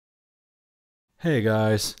Hey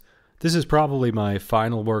guys, this is probably my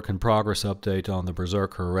final work in progress update on the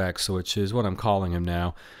Berserker Rex, which is what I'm calling him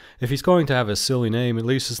now. If he's going to have a silly name, at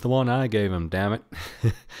least it's the one I gave him, damn it.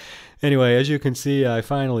 Anyway, as you can see, I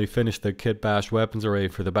finally finished the kitbash weapons array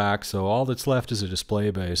for the back, so all that's left is a display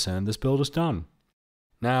base, and this build is done.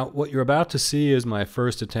 Now, what you're about to see is my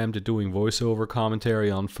first attempt at doing voiceover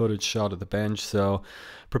commentary on footage shot at the bench, so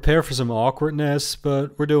prepare for some awkwardness,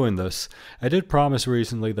 but we're doing this. I did promise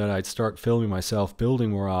recently that I'd start filming myself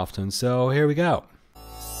building more often, so here we go.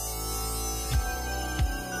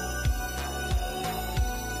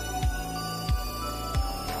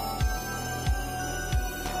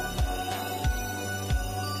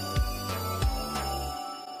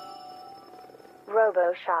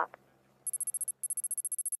 Robo Shop.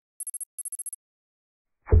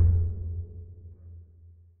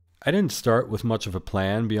 I didn't start with much of a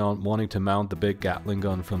plan beyond wanting to mount the big Gatling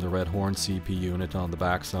gun from the Red Horn CP unit on the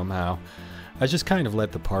back somehow. I just kind of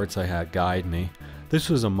let the parts I had guide me. This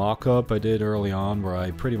was a mock-up I did early on where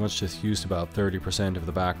I pretty much just used about 30% of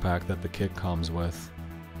the backpack that the kit comes with.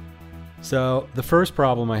 So, the first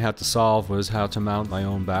problem I had to solve was how to mount my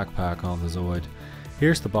own backpack on the Zoid.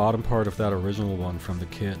 Here's the bottom part of that original one from the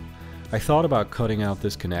kit. I thought about cutting out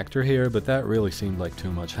this connector here, but that really seemed like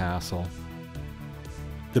too much hassle.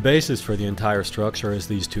 The basis for the entire structure is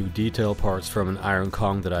these two detail parts from an iron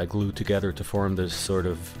Kong that I glued together to form this sort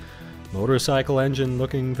of motorcycle engine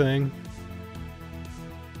looking thing.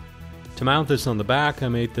 To mount this on the back, I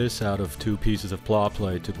made this out of two pieces of claw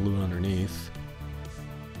plate to glue underneath.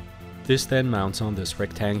 This then mounts on this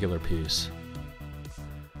rectangular piece.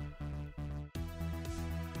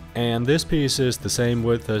 And this piece is the same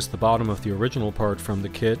width as the bottom of the original part from the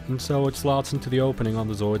kit, and so it slots into the opening on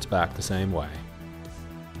the Zoid's back the same way.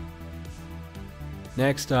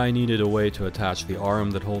 Next, I needed a way to attach the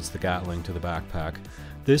arm that holds the Gatling to the backpack.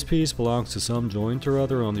 This piece belongs to some joint or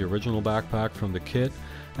other on the original backpack from the kit,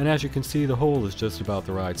 and as you can see, the hole is just about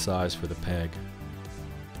the right size for the peg.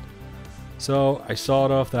 So I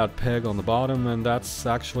sawed off that peg on the bottom, and that's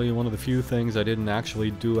actually one of the few things I didn't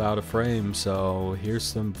actually do out of frame, so here's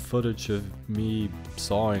some footage of me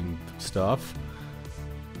sawing stuff.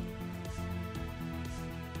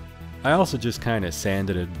 I also just kinda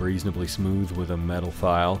sanded it reasonably smooth with a metal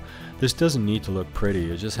file. This doesn't need to look pretty,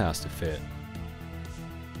 it just has to fit.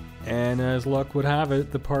 And as luck would have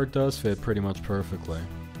it, the part does fit pretty much perfectly.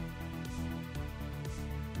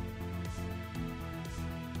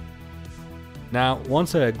 Now,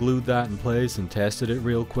 once I had glued that in place and tested it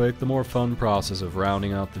real quick, the more fun process of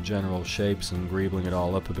rounding out the general shapes and greebling it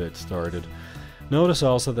all up a bit started. Notice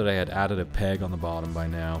also that I had added a peg on the bottom by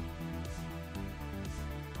now.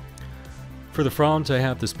 For the front, I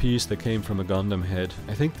have this piece that came from a Gundam head.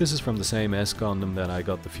 I think this is from the same S Gundam that I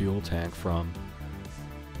got the fuel tank from.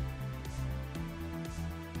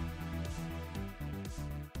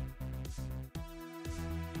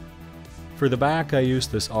 For the back, I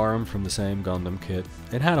used this arm from the same Gundam kit.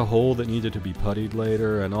 It had a hole that needed to be puttied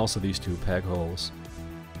later, and also these two peg holes.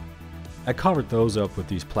 I covered those up with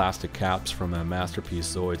these plastic caps from a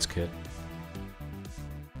Masterpiece Zoids kit.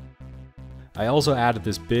 I also added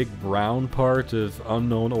this big brown part of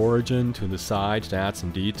unknown origin to the side to add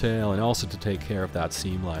some detail and also to take care of that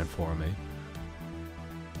seam line for me.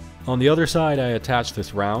 On the other side, I attached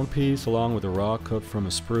this round piece along with a raw cut from a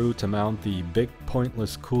sprue to mount the big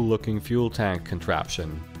pointless cool looking fuel tank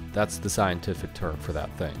contraption. That's the scientific term for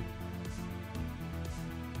that thing.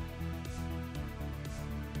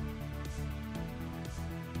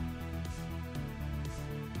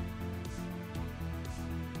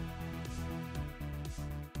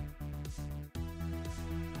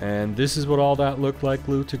 And this is what all that looked like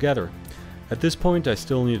glued together. At this point, I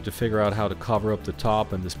still needed to figure out how to cover up the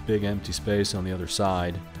top and this big empty space on the other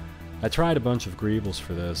side. I tried a bunch of greebles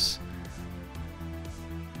for this.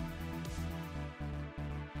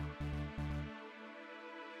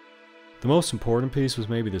 The most important piece was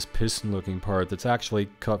maybe this piston looking part that's actually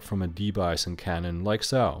cut from a D-Bison cannon, like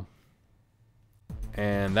so.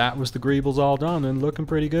 And that was the greebles all done and looking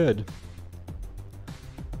pretty good.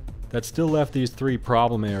 That still left these three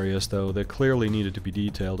problem areas though that clearly needed to be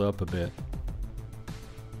detailed up a bit.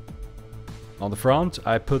 On the front,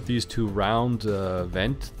 I put these two round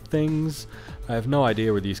vent things. I have no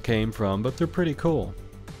idea where these came from, but they're pretty cool.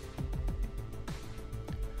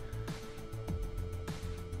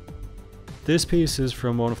 This piece is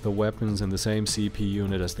from one of the weapons in the same CP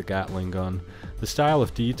unit as the Gatling gun. The style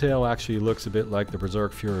of detail actually looks a bit like the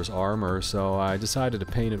Berserker Fuhrer's armor, so I decided to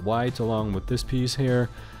paint it white along with this piece here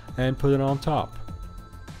and put it on top.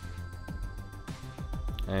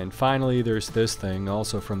 And finally there's this thing,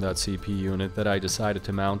 also from that CP unit, that I decided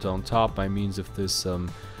to mount on top by means of this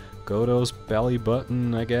Godot's belly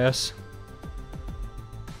button, I guess.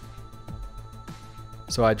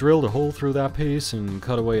 So I drilled a hole through that piece and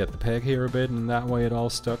cut away at the peg here a bit, and that way it all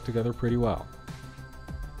stuck together pretty well.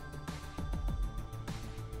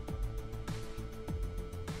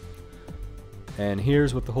 And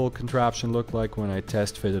here's what the whole contraption looked like when I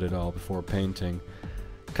test fitted it all before painting.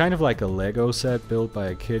 Kind of like a Lego set built by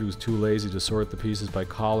a kid who's too lazy to sort the pieces by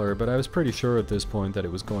color, but I was pretty sure at this point that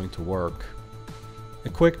it was going to work. A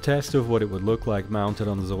quick test of what it would look like mounted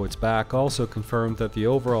on the Zoid's back also confirmed that the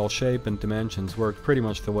overall shape and dimensions worked pretty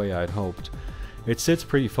much the way I'd hoped. It sits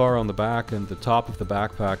pretty far on the back, and the top of the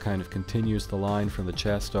backpack kind of continues the line from the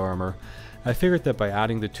chest armor. I figured that by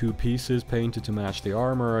adding the two pieces painted to match the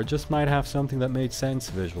armor, I just might have something that made sense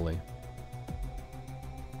visually.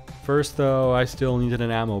 First though, I still needed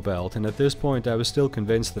an ammo belt, and at this point I was still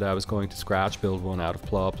convinced that I was going to scratch build one out of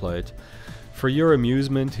claw plate. For your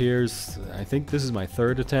amusement, I think this is my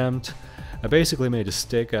third attempt. I basically made a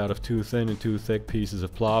stick out of 2 thin and 2 thick pieces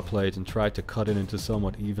of claw plate and tried to cut it into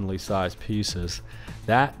somewhat evenly sized pieces.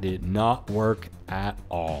 That did not work at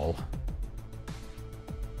all.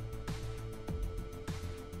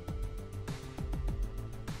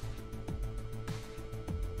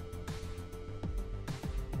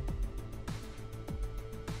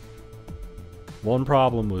 One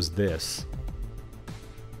problem was this.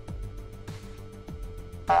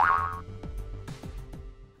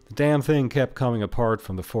 The damn thing kept coming apart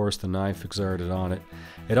from the force the knife exerted on it.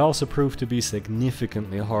 It also proved to be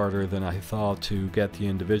significantly harder than I thought to get the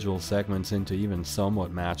individual segments into even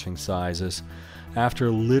somewhat matching sizes.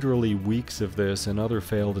 After literally weeks of this and other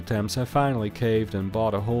failed attempts, I finally caved and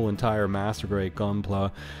bought a whole entire Master Grade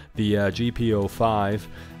Gunpla, the GPO5,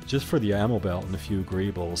 just for the ammo belt and a few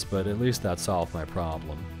greebles, but at least that solved my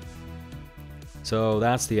problem. So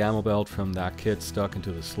that's the ammo belt from that kit stuck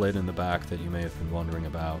into the slit in the back that you may have been wondering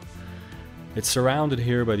about. It's surrounded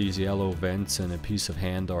here by these yellow vents and a piece of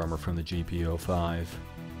hand armor from the GPO5.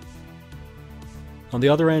 On the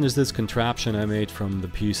other end is this contraption I made from the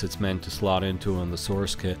piece it's meant to slot into on the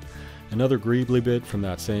source kit. Another greebly bit from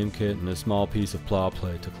that same kit and a small piece of plow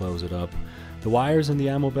plate to close it up. The wires in the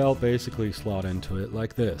ammo belt basically slot into it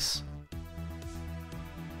like this.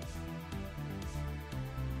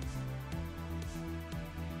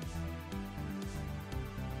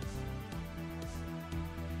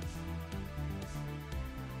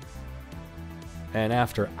 And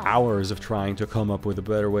after hours of trying to come up with a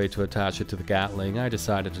better way to attach it to the Gatling, I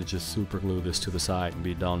decided to just super glue this to the side and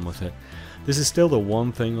be done with it. This is still the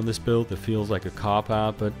one thing on this build that feels like a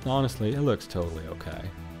cop-out, but honestly, it looks totally okay.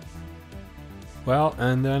 Well,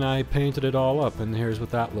 and then I painted it all up, and here's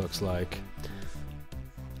what that looks like.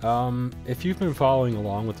 If you've been following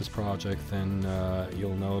along with this project, then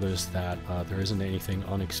you'll notice that there isn't anything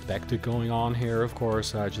unexpected going on here. Of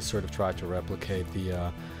course, I just sort of tried to replicate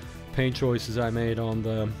the paint choices I made on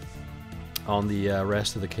the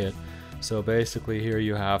rest of the kit. So basically here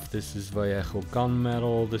you have, this is Vallejo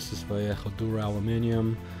gunmetal, this is Vallejo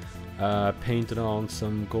duraluminum, painted on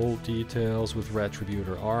some gold details with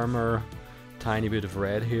Retributor armor, tiny bit of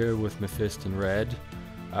red here with Mephiston red.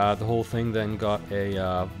 The whole thing then got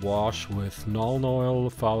a wash with Nuln oil,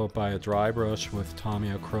 followed by a dry brush with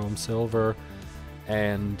Tamiya chrome silver.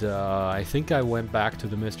 And I think I went back to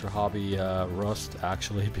the Mr. Hobby Rust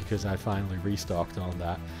actually, because I finally restocked on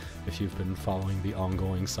that. If you've been following the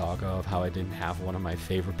ongoing saga of how I didn't have one of my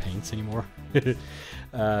favorite paints anymore.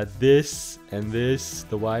 This and this,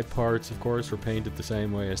 the white parts of course, were painted the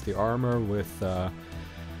same way as the armor, with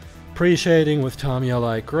pre-shading with Tamiya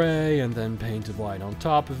light gray, and then painted white on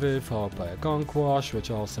top of it, followed by a gunk wash,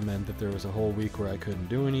 which also meant that there was a whole week where I couldn't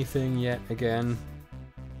do anything yet again.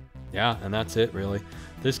 Yeah, and that's it really.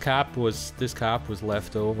 This cap was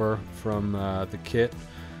left over from the kit,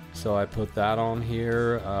 so I put that on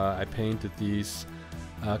here. I painted these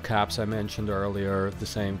caps I mentioned earlier the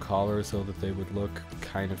same color so that they would look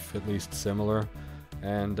kind of at least similar.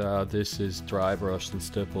 And this is dry brushed and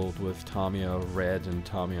stippled with Tamiya red and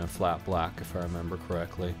Tamiya flat black, if I remember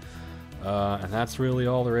correctly. And that's really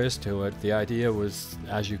all there is to it. The idea was,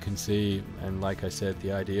 as you can see, and like I said,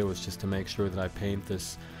 the idea was just to make sure that I paint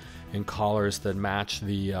this in colors that match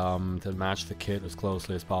the kit as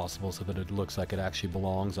closely as possible, so that it looks like it actually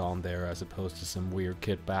belongs on there, as opposed to some weird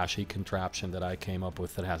kitbashing contraption that I came up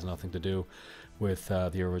with that has nothing to do with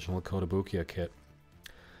the original Kotobukiya kit.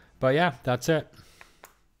 But yeah, that's it.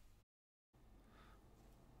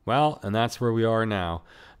 Well, and that's where we are now.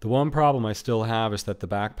 The one problem I still have is that the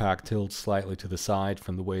backpack tilts slightly to the side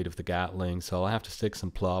from the weight of the Gatling, so I'll have to stick some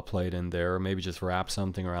plow plate in there, or maybe just wrap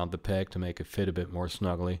something around the peg to make it fit a bit more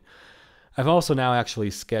snugly. I've also now actually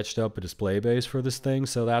sketched up a display base for this thing,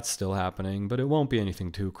 so that's still happening, but it won't be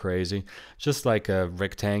anything too crazy. Just like a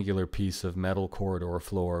rectangular piece of metal corridor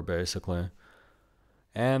floor, basically.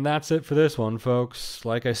 And that's it for this one, folks.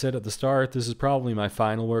 Like I said at the start, this is probably my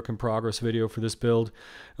final work in progress video for this build,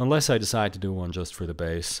 unless I decide to do one just for the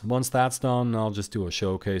base. Once that's done, I'll just do a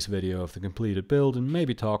showcase video of the completed build and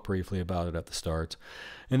maybe talk briefly about it at the start.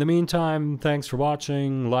 In the meantime, thanks for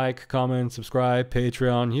watching, like, comment, subscribe,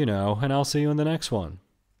 Patreon, you know, and I'll see you in the next one.